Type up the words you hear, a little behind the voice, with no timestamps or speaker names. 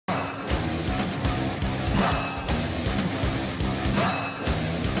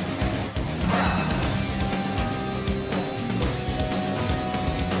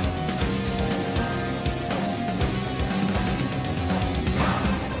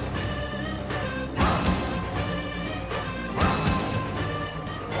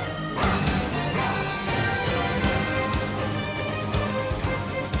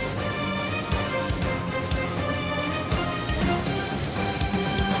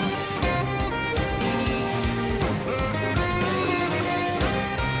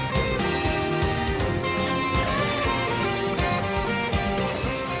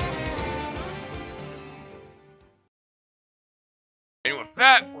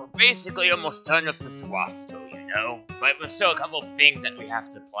basically almost done with the Swasto, you know? But there's still a couple things that we have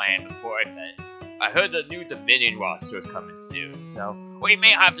to plan before then. I heard the new Dominion roster is coming soon, so we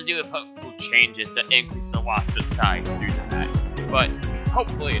may have to do a couple changes to increase the roster size due to that. But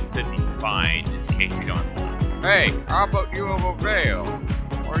hopefully it should be fine, in case you don't know. Hey, how about you over there?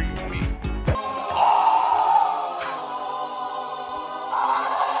 Or you mean?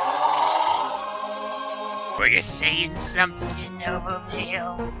 Were you saying something over there?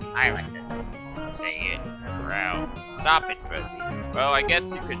 I like to say it around. Stop it, Fuzzy. Well, I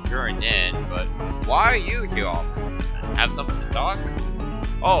guess you could join in, but why are you here all of a sudden? Have something to talk?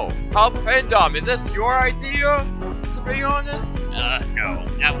 Oh, Pop Pendom, is this your idea? To be honest? No,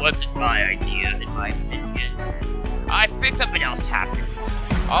 that wasn't my idea, in my opinion. I think something else happened.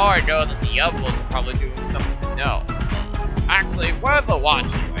 Oh, I know that the others are probably doing something else. Actually, what are they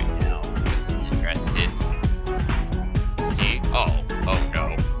watching right now? This is interesting. See? Oh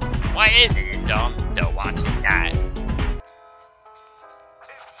no. Why isn't it dumb? They're watching that.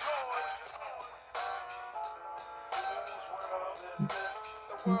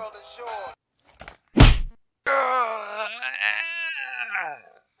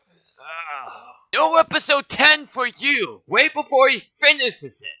 No episode 10 for you! Way before he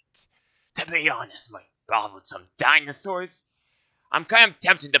finishes it! To be honest, my ball with some dinosaurs. I'm kind of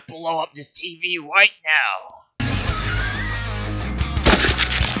tempted to blow up this TV right now.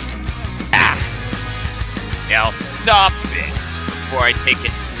 Now stop it before I take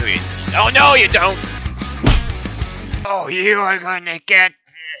it seriously. Oh no, you don't! Oh, you are gonna get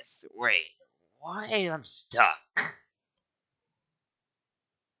this. Wait, why I'm stuck?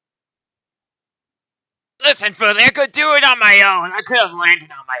 Listen, Phil, I could do it on my own. I could have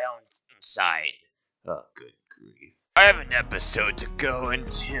landed on my own side. Oh, good grief. I have an episode to go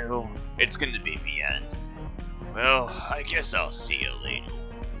into. It's gonna be the end. Well, I guess I'll see you later.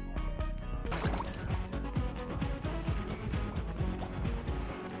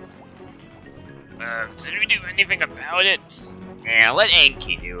 Did we do anything about it? Yeah, let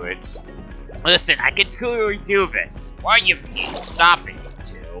Anki do it. Listen, I can clearly do this. Why are you stopping me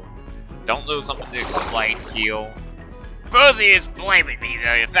to? Don't lose something to explain, Keel. Fuzzy is blaming me for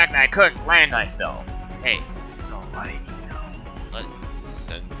the fact that I couldn't land myself. Hey, it's alright, you know.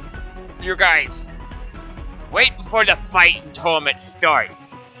 Listen. You guys, wait before the fight and tournament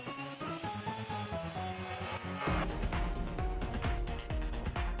starts.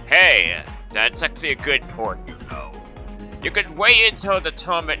 Hey, that's actually a good point, you know. You can wait until the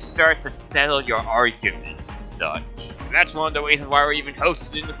tournament starts to settle your arguments and such. And that's one of the reasons why we're even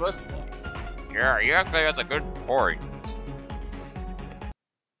hosted in the first place. Yeah, you actually have a good point.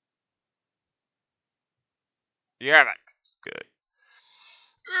 Yeah, that's good.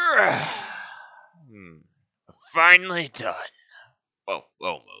 Finally done. Well,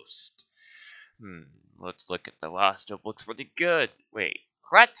 almost. Let's look at the last of. Looks pretty good. Wait,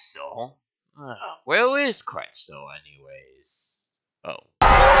 Kretzel? Where is Kretzel, anyways? Oh.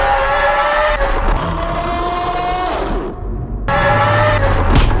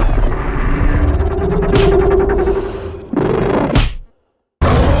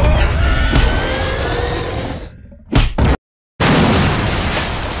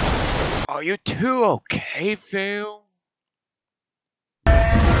 Are you two okay, Phil?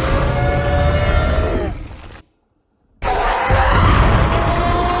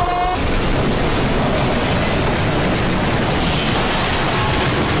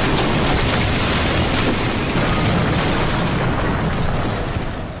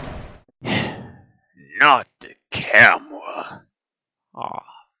 Not the camera. Aw,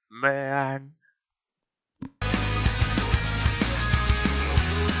 man.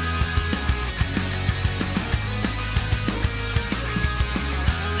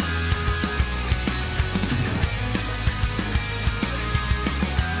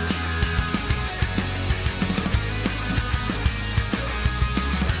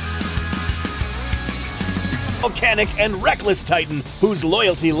 Volcanic and reckless Titan, whose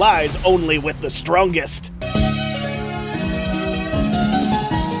loyalty lies only with the strongest.